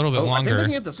fights a little bit longer. I think they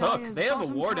can get this hook. They have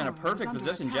a ward in a perfect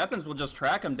position. Jeppins will just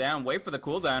track him down, wait for the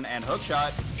cooldown, and hook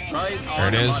shot right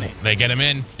on the money. They get him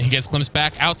in. He gets glimpsed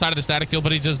back outside of the static field,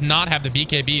 but he does not have the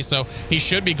BKB, so he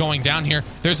should be going down here.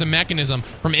 There's a mechanism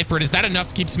from Ifrit. Is that enough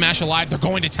to keep Smash alive? They're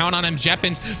going to town on him.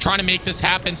 Jeppins trying to make this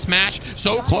happen. Smash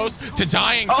so close to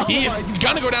dying. He's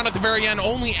gonna go down at the very end,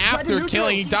 only after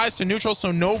killing. He dies to neutral,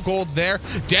 so no gold there.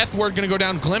 Death Ward gonna go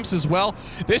down. Glimpse as well.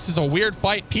 This is a weird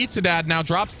fight. Pizza Dad now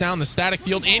drops down the static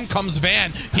field. In comes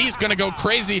Van. He's gonna go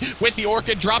crazy with the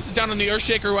Orchid. Drops it down on the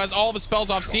Earthshaker, who has all the spells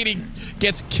off. CD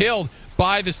gets killed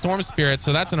by the Storm Spirit,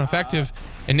 so that's an effective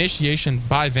initiation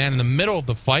by Van in the middle of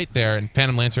the fight there, and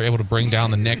Phantom Lancer able to bring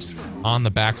down the Nyx on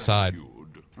the backside.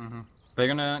 They're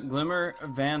gonna Glimmer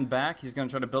Van back. He's gonna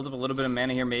try to build up a little bit of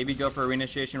mana here. Maybe go for a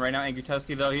reinitiation right now. Angry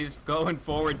Tusty though, he's going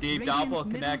forward deep. Doppel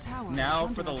connect now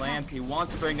for the Lance. He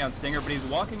wants to bring down Stinger, but he's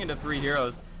walking into 3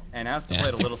 heroes and has to play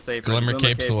it a little safer. Glimmer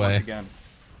capes away. Once again.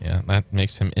 Yeah, that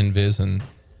makes him invis, and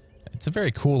it's a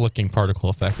very cool looking particle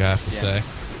effect, I have to say.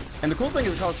 And the cool thing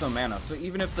is it costs no mana, so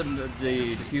even if the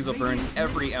Diffusal burns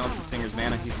every ounce of Stinger's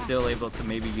mana, he's still able to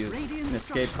maybe use an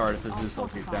escape card if the Zeus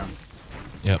ulti's down.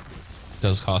 Yep.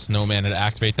 Does cost no mana to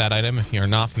activate that item if you're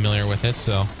not familiar with it,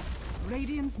 so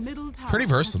pretty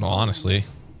versatile, honestly.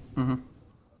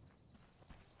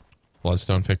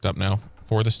 Bloodstone picked up now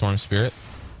for the Storm Spirit.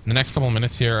 The next couple of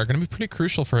minutes here are going to be pretty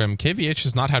crucial for him. KVH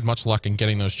has not had much luck in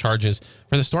getting those charges.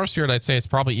 For the Storm Spirit, I'd say it's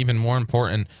probably even more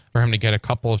important for him to get a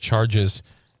couple of charges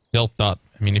built up.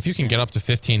 I mean, if you can get up to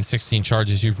 15, 16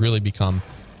 charges, you've really become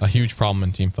a huge problem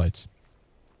in team fights.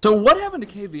 So what happened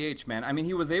to KVH, man? I mean,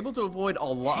 he was able to avoid a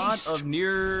lot of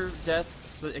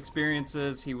near-death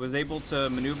experiences. He was able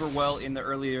to maneuver well in the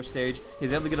earlier stage.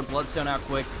 He's able to get a Bloodstone out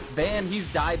quick. Van,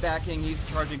 he's die-backing. He's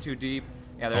charging too deep.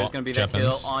 Yeah, there's going to be that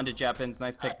kill on to Jeppins.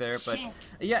 Nice pick there. But,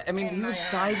 yeah, I mean, he was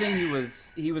diving.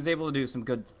 He was able to do some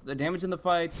good damage in the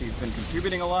fights. He's been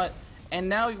contributing a lot. And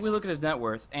now we look at his net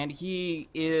worth, and he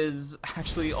is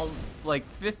actually, like,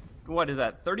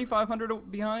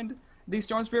 3,500 behind the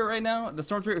Storm Spirit right now. The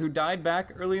Storm Spirit who died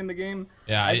back early in the game.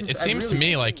 Yeah, it seems to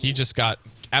me like he just got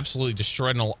absolutely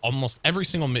destroyed in almost every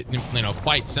single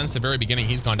fight since the very beginning.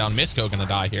 He's gone down. Misco gonna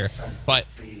die here, but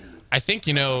I think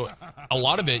a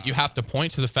lot of it you have to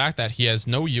point to the fact that he has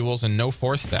no Ewells and no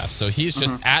Force Staff, so he's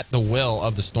just at the will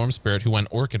of the Storm Spirit who went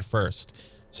Orchid first.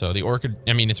 So the Orchid,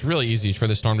 I mean, it's really easy for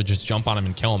the Storm to just jump on him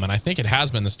and kill him, and I think it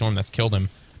has been the Storm that's killed him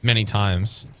many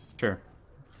times. Sure.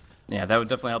 Yeah, that would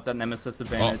definitely help that Nemesis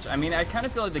advantage. I mean, I kind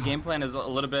of feel like the game plan is a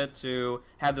little bit to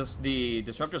have the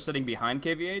Disruptor sitting behind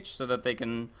KVH so that they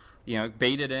can,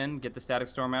 bait it in, get the Static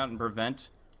Storm out, and prevent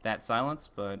that silence,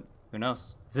 but who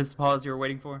knows? Is this the pause you were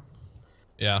waiting for?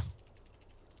 Yeah.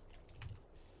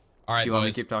 All right, you want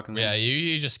me to keep talking? Yeah,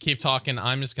 you just keep talking.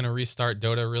 I'm just going to restart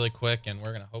Dota really quick, and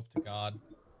we're going to hope to God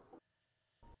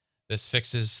this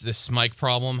fixes this mic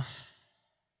problem.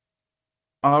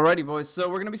 Alrighty, boys. So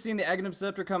we're going to be seeing the Aghanim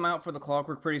Scepter come out for the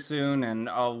Clockwork pretty soon, and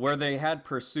where they had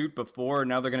Pursuit before,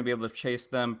 now they're going to be able to chase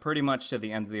them pretty much to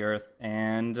the ends of the earth,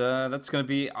 and that's going to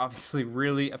be obviously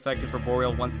really effective for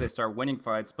Boreal once they start winning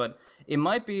fights, but it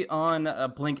might be on a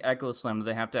Blink Echo Slam that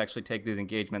they have to actually take these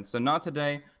engagements. So not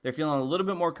today. They're feeling a little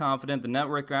bit more confident. The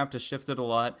network graph has shifted a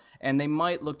lot, and they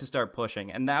might look to start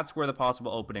pushing. And that's where the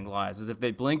possible opening lies, is if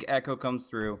they Blink Echo comes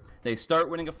through, they start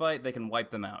winning a fight, they can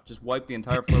wipe them out. Just wipe the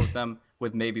entire floor with them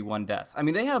with maybe one death. I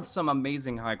mean, they have some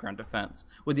amazing high ground defense.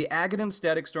 With the Aghanim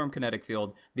Static Storm Kinetic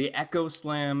Field, the Echo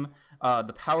Slam,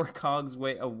 the Power Cogs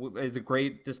is a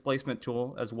great displacement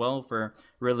tool as well for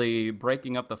really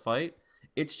breaking up the fight.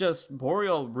 It's just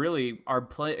Boreal really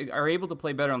are able to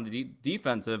play better on the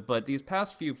defensive, but these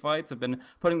past few fights have been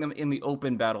putting them in the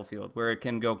open battlefield where it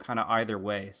can go kind of either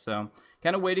way. So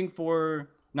kind of waiting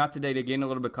for not today to gain a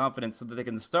little bit of confidence so that they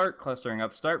can start clustering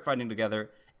up, start fighting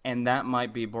together, and that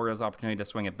might be Boreal's opportunity to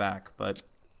swing it back. But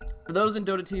for those in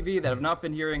Dota TV that have not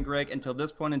been hearing Greg until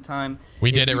this point in time,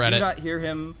 if you do not hear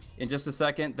him in just a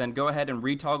second, then go ahead and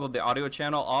retoggle the audio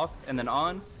channel off and then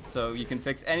on, so you can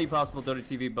fix any possible Dota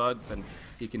TV bugs and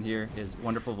you can hear his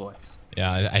wonderful voice.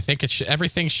 Yeah, I think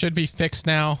everything should be fixed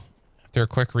now after a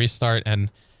quick restart.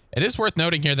 And it is worth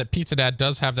noting here that Pizza Dad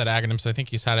does have that Aghanim, so I think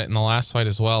he's had it in the last fight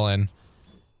as well. And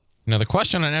the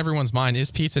question on everyone's mind is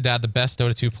Pizza Dad the best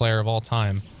Dota 2 player of all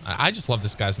time? I just love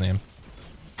this guy's name.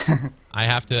 I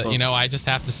have to, I just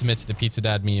have to submit to the Pizza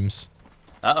Dad memes.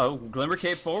 Uh-oh, Glimmer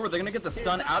Cape forward. They're going to get the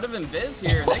stun out of Invis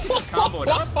here. They can just combo it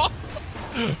up.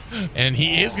 And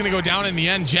he is going to go down in the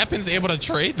end. Jeppin's able to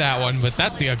trade that one, but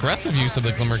that's the aggressive use of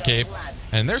the Glimmer Cape.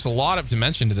 And there's a lot of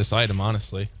dimension to this item,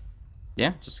 honestly.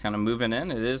 Yeah, just kind of moving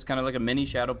in. It is kind of like a mini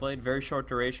Shadow Blade. Very short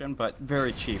duration, but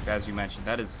very cheap, as you mentioned.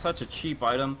 That is such a cheap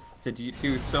item to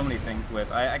do so many things with.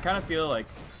 I kind of feel like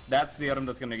that's the item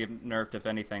that's going to get nerfed, if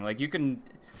anything. Like, you can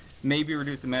maybe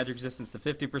reduce the magic resistance to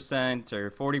 50%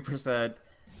 or 40%.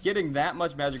 Getting that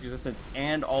much magic resistance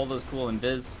and all those cool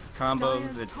invis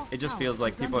combos, it just feels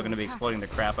like people are going to be exploiting the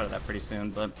crap out of that pretty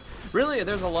soon. But really,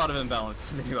 there's a lot of imbalance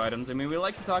to the new items. I mean, we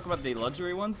like to talk about the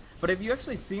luxury ones, but have you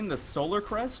actually seen the Solar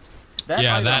Crest? That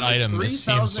item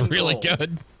seems really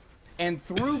good. And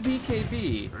through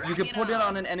BKB, you can put it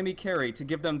on an enemy carry to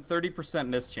give them 30%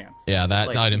 miss chance. Yeah,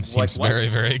 that item seems very,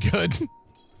 very good.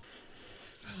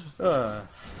 But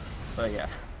yeah.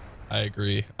 I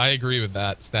agree. I agree with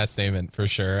that statement for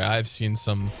sure. I've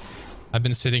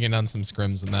been sitting in on some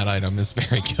scrims and that item is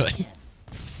very good.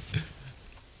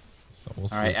 So we'll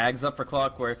see. All right, Ag's up for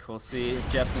Clockwork. We'll see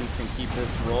if Jeffins can keep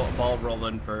this ball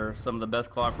rolling for some of the best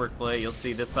Clockwork play. You'll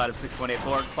see this side of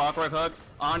 6.84. Clockwork hook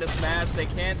on to Smash. They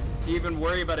can't even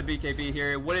worry about a BKB here.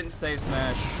 It wouldn't say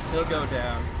Smash. He'll go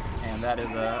down. And that is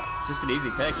just an easy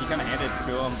pick. He kind of handed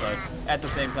it to him, but at the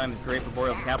same time, it's great for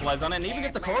Boreal to capitalize on it and even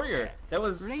get the courier. That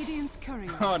was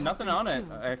nothing on it,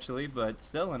 actually, but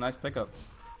still a nice pickup.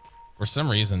 For some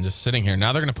reason, just sitting here.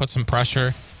 Now they're going to put some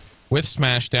pressure with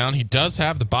Smash down. He does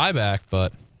have the buyback,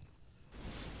 but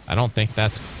I don't think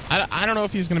that's... I don't know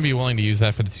if he's going to be willing to use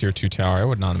that for the tier 2 tower. I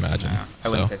would not imagine. Nah, I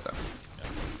wouldn't say so.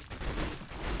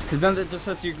 Because then it just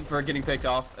sets you for getting picked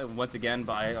off once again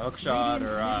by a hookshot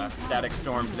or static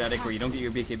storm kinetic where you don't get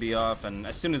your BKB off, and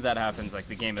as soon as that happens, like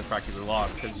the game is practically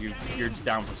lost because you're just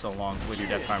down for so long with your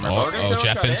death timer. Oh,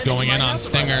 Jeffins going in on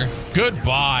Stinger.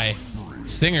 Goodbye.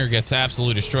 Stinger gets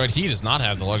absolutely destroyed. He does not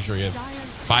have the luxury of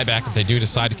buyback if they do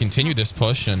decide to continue this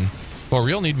push, and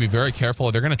Boreal need to be very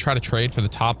careful. They're going to try to trade for the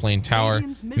top lane tower.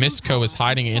 Misco is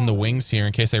hiding in the wings here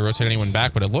in case they rotate anyone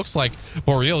back, but it looks like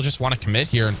Boreal just want to commit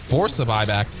here and force the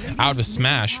buyback out of a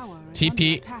Smash.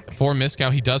 TP for Misco.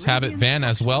 He does have it. Van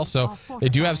as well, so they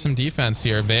do have some defense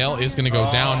here. Vale is going to go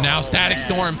down. Now Static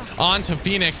Storm onto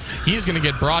Phoenix. He's going to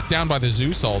get brought down by the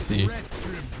Zeus ulti.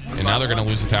 And now they're going to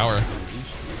lose the tower.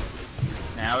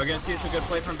 Now we're going to see some good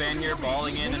play from Van here,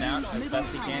 balling in and out as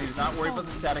best he can. He's not worried about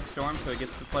the Static Storm, so he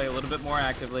gets to play a little bit more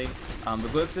actively. The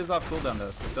Blitz is off cooldown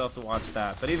though, so still have to watch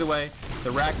that. But either way,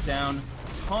 the rack's down.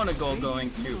 Ton of gold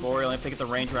going to Boreal. If they get the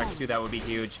range racks too, that would be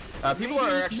huge. People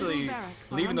are actually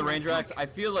leaving the range racks. I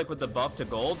feel like with the buff to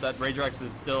gold, that range racks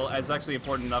is actually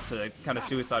important enough to kind of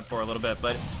suicide for a little bit.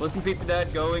 But listen, Pizza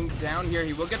Dad going down here.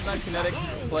 He will get that kinetic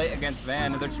play against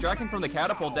Van, and they're distracting from the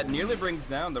catapult that nearly brings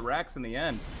down the racks in the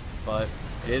end. But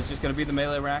it is just going to be the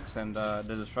melee racks and the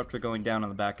disruptor going down on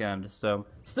the back end. So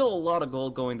still a lot of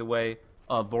gold going the way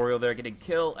of Boreal there, getting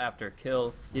kill after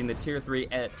kill in the tier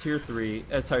 2,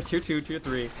 tier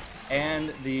 3,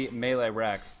 and the melee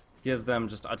racks gives them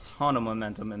just a ton of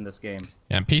momentum in this game.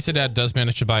 Yeah, and Pizza Dad does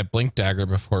manage to buy Blink Dagger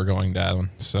before going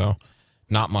down, so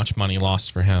not much money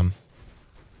lost for him.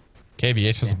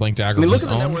 KVH has a Blink Dagger. I mean, look at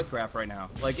the net worth graph right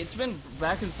now. Like, it's been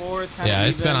back and forth. Yeah,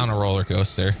 it's been on a roller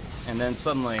coaster. And then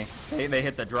suddenly they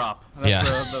hit the drop.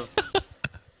 That's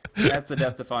that's the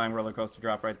death-defying roller coaster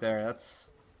drop right there.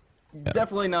 That's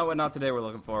definitely not today we're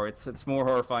looking for. It's more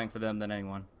horrifying for them than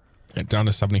anyone. Yeah, down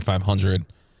to 7,500,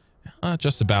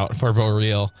 just about for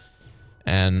Boreal,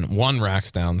 and 1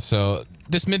 racks down. So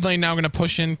this mid lane now going to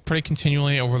push in pretty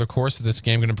continually over the course of this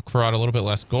game. Going to provide a little bit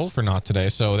less gold for Not today,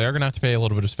 so they're going to have to pay a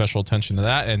little bit of special attention to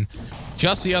that. And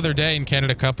just the other day in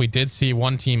Canada Cup, we did see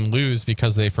one team lose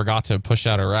because they forgot to push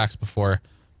out a racks before,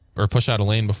 or push out a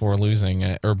lane before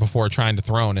losing, or before trying to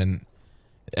throne, and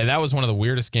that was one of the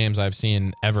weirdest games I've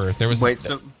seen ever. There was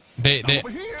PQ.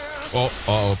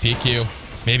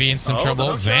 Maybe in some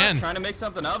trouble. Van trying to make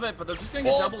something of it, but they're just going to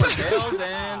get double impaled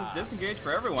and disengaged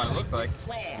for everyone, it looks like.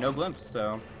 No glimpse,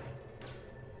 so...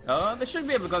 they should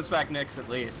be able to glimpse back Nyx at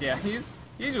least. Yeah, he's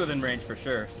within range for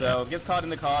sure. So, gets caught in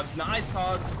the cogs. Nice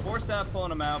cogs. Force staff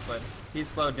pulling him out, but he's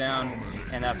slowed down,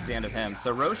 and that's the end of him.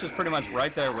 So, Roche is pretty much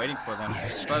right there waiting for them.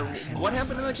 But what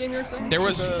happened in that game you were saying? There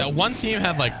was... one team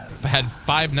had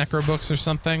 5 Necro books or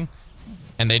something,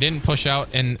 and they didn't push out,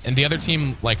 and the other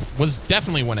team was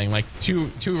definitely winning,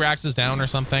 two racks is down or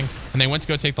something, and they went to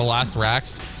go take the last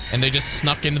racks, and they just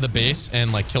snuck into the base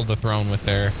and killed the throne with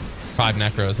their 5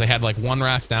 necros. They had 1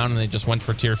 racks down, and they just went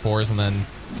for tier 4s and then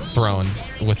throne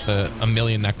with a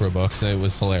million necro books. It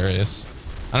was hilarious.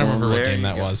 I don't remember what game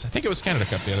that was. I think it was Canada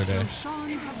Cup the other day. Nice.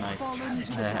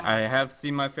 I have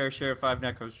seen my fair share of 5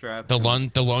 necro strats.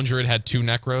 The lone druid had 2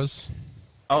 necros.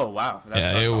 Oh wow!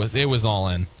 That's awesome. It was all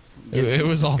in. It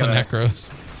was all the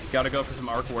necros. Gotta go for some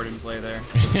arc warden play there.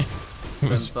 Set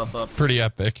himself up. Pretty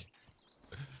epic.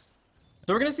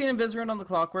 So we're gonna see an Invisarin on the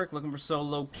Clockwork, looking for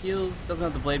solo kills. Doesn't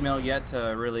have the blade mail yet to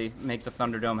really make the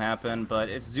Thunderdome happen. But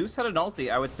if Zeus had an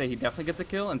ulti, I would say he definitely gets a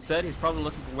kill. Instead, he's probably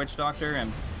looking for Witch Doctor and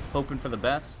hoping for the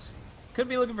best. Could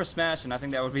be looking for Smash, and I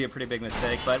think that would be a pretty big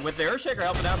mistake. But with the Earthshaker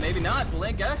helping out, maybe not.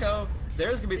 Blink Echo.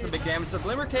 There's going to be some big damage. So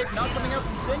Glimmer Cape not coming out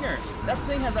from Stinger. That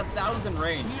thing has 1,000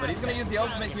 range, but he's going to use the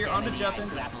ultimate here onto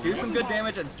Jeffins, do some good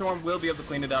damage, and Storm will be able to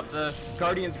clean it up. The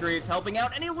Guardian's Greaves helping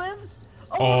out, and he lives!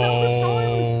 Oh no, the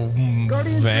Storm!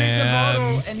 Guardian's Greaves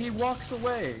immortal, and he walks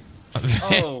away.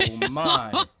 Oh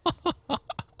my.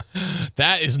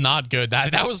 That is not good.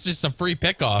 That was just a free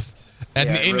pickoff. And,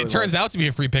 Yeah, it really it turns out to be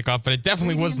a free pickoff, but it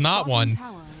definitely was not one.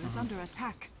 Tower is under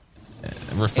attack.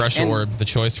 Refresh orb, the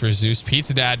choice for Zeus.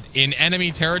 Pizza Dad in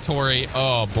enemy territory.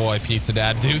 Oh boy, Pizza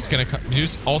Dad. Zeus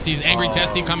ultis, Angry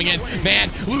Testy coming in.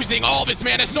 Van losing all of his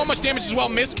mana. So much damage as well.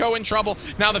 Misco in trouble.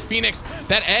 Now the Phoenix,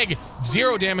 that egg,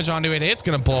 0 damage onto it. It's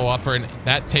gonna blow up, and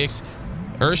that takes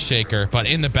Earthshaker. But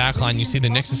in the backline, you see the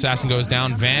Nyx Assassin goes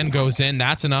down. Van goes in.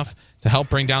 That's enough to help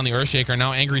bring down the Earthshaker.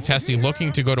 Now Angry Testy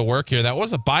looking to go to work here. That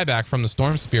was a buyback from the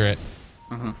Storm Spirit.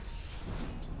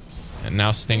 And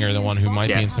now Stinger, the one who might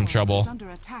be in some trouble.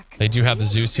 They do have the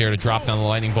Zeus here to drop down the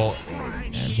Lightning Bolt,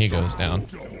 and he goes down.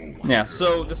 Yeah,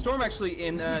 so the Storm actually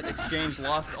in that exchange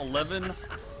lost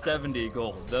 1170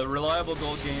 gold. The reliable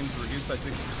gold gains reduced by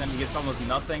 60%. He gets almost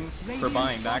nothing for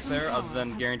buying back there other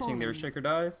than guaranteeing the Earthshaker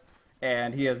dies.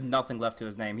 And he has nothing left to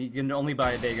his name. He can only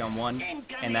buy a Dagon 1,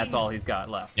 and that's all he's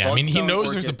got left. Yeah, I mean, he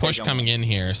knows there's a push coming in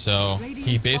here, so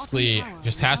he basically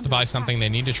just has to buy something. They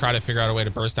need to try to figure out a way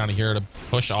to burst down a hero to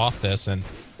push off this, and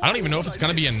I don't even know if it's going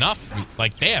to be enough.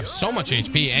 Like, they have so much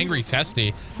HP. Angry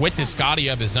Testy, with this Scotty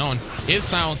of his own, is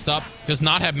silenced up, does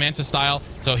not have Manta Style,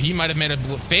 so he might have made a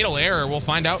fatal error. We'll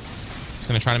find out. He's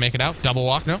going to try to make it out. Double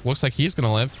walk. No, looks like he's going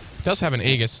to live. Does have an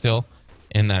Aegis still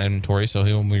in that inventory, so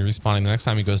he'll be respawning the next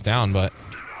time he goes down. But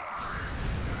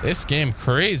this game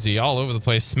crazy all over the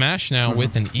place. Smash now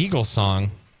with an Eagle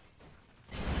Song.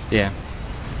 Yeah,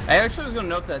 I actually was going to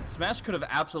note that Smash could have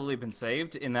absolutely been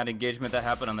saved in that engagement that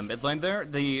happened on the mid lane there.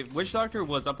 The Witch Doctor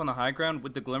was up on the high ground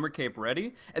with the Glimmer Cape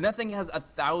ready, and that thing has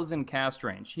 1,000 cast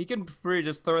range. He can pretty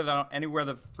just throw it out anywhere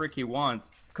the frick he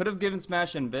wants. Could have given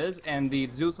Smash Invis, and the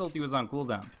Zeus ulti was on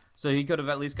cooldown, so he could have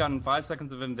at least gotten 5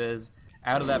 seconds of Invis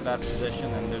out of that bad position,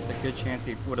 and there's a good chance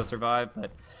he would have survived.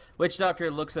 But Witch Doctor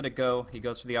looks at it go. He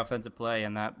goes for the offensive play,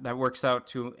 and that works out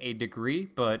to a degree.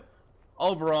 But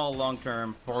overall, long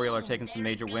term, Boreal are taking some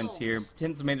major wins here,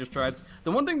 hitting some major strides.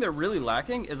 The one thing they're really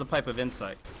lacking is a Pipe of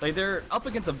Insight. Like, they're up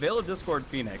against a Veil of Discord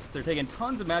Phoenix. They're taking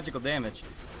tons of magical damage,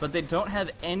 but they don't have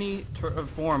any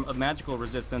form of magical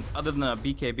resistance other than a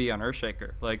BKB on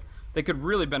Earthshaker. Like, they could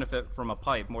really benefit from a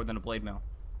Pipe more than a Blade Mail.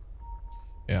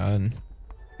 Yeah, and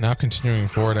now continuing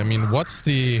forward, I mean, what's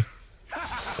the...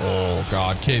 Oh,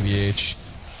 God, KVH.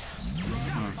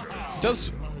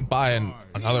 Does buy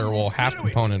another, well, half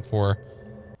component for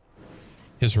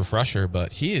his refresher,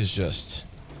 but he's just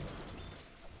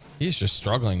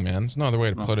struggling, man. There's no other way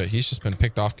to put it. He's just been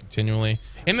picked off continually.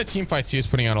 In the team fights, he is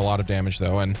putting out a lot of damage,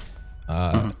 though, and,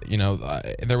 you know,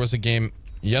 there was a game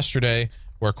yesterday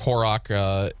where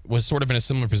Korok was sort of in a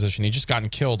similar position. He just gotten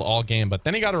killed all game, but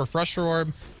then he got a refresher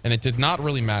orb, and it did not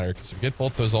really matter, because if you get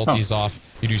both those ultis off,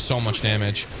 you do so much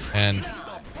damage. And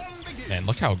man,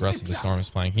 look how aggressive the Storm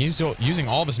is playing. He's using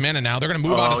all of his mana now. They're going to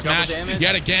move on to Smash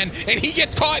yet again, and he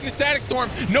gets caught in the Static Storm.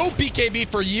 No BKB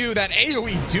for you. That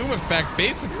AoE Doom effect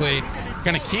basically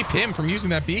going to keep him from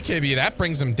using that BKB. That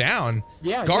brings him down.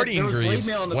 Yeah, Guardian Greaves,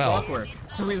 well. Clockwork.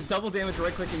 So he was double damage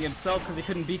right-clicking himself because he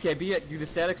couldn't BKB it due to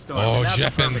Static Storm. Oh,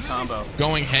 Jeppins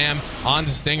going ham onto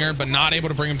Stinger, but not able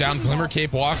to bring him down. Glimmer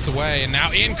Cape walks away, and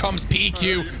now in comes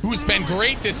PQ, who's been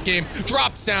great this game.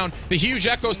 Drops down the huge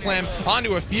Echo Slam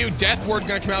onto a few. Death Ward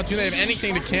going to come out. Do they have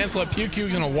anything to cancel it? PQ is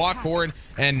going to walk forward,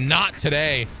 and not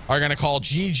today are going to call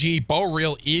GG.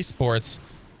 Boreal eSports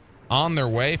on their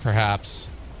way,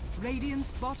 perhaps,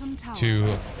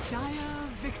 to...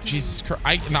 Jesus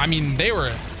Christ. I mean, they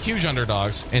were huge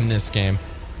underdogs in this game,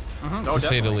 to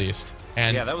say the least.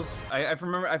 And yeah, that was, I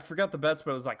remember, I forgot the bets,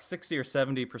 but it was like 60 or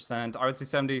 70%. I would say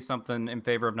 70 something in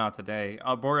favor of not today.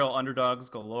 Boreal underdogs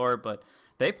galore, but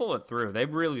they pull it through.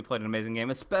 They've really played an amazing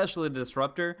game, especially the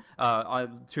Disruptor,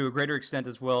 to a greater extent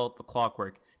as well, the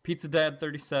Clockwork. Pizza Dad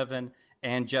 37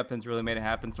 and Jeppins really made it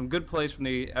happen. Some good plays from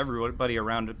everybody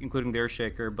around, including the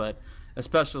Earthshaker, but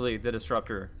especially the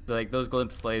Disruptor. Like, those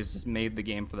glimpse plays just made the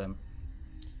game for them.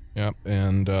 Yep,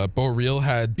 and Boreal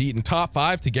had beaten top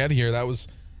 5 to get here. That was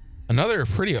another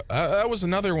that was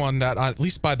another one that, at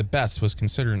least by the bets, was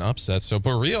considered an upset. So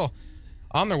Boreal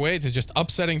on their way to just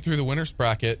upsetting through the winners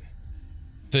bracket.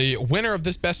 The winner of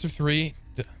this best of 3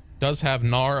 does have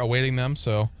Gnar awaiting them,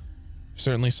 so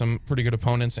certainly some pretty good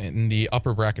opponents in the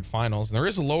upper bracket finals. And there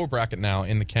is a lower bracket now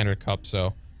in the Canada Cup,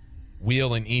 so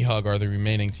Wheel and eHug are the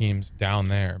remaining teams down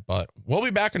there. But we'll be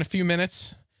back in a few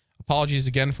minutes. Apologies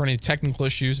again for any technical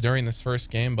issues during this first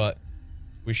game, but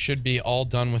we should be all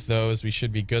done with those. We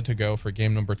should be good to go for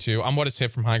game number 2. I'm What Is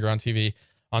Hip from High Ground TV,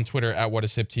 on Twitter at What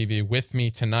Is Hip TV. With me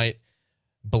tonight,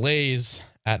 Blaze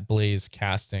at Blaze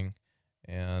Casting,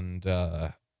 and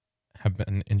have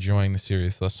been enjoying the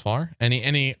series thus far.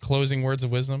 Any closing words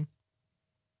of wisdom?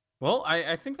 Well,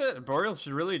 I think that Boreal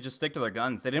should really just stick to their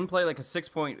guns. They didn't play like a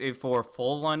 6.84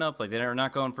 full lineup. Like they're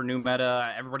not going for new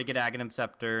meta. Everybody get Aghanim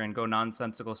Scepter and go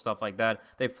nonsensical stuff like that.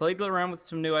 They played around with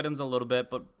some new items a little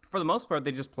bit, but for the most part,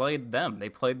 they just played them. They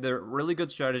played their really good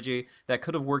strategy that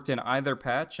could have worked in either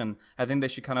patch, and I think they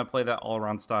should kind of play that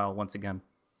all-around style once again.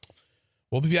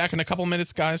 We'll be back in a couple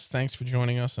minutes, guys. Thanks for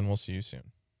joining us, and we'll see you soon.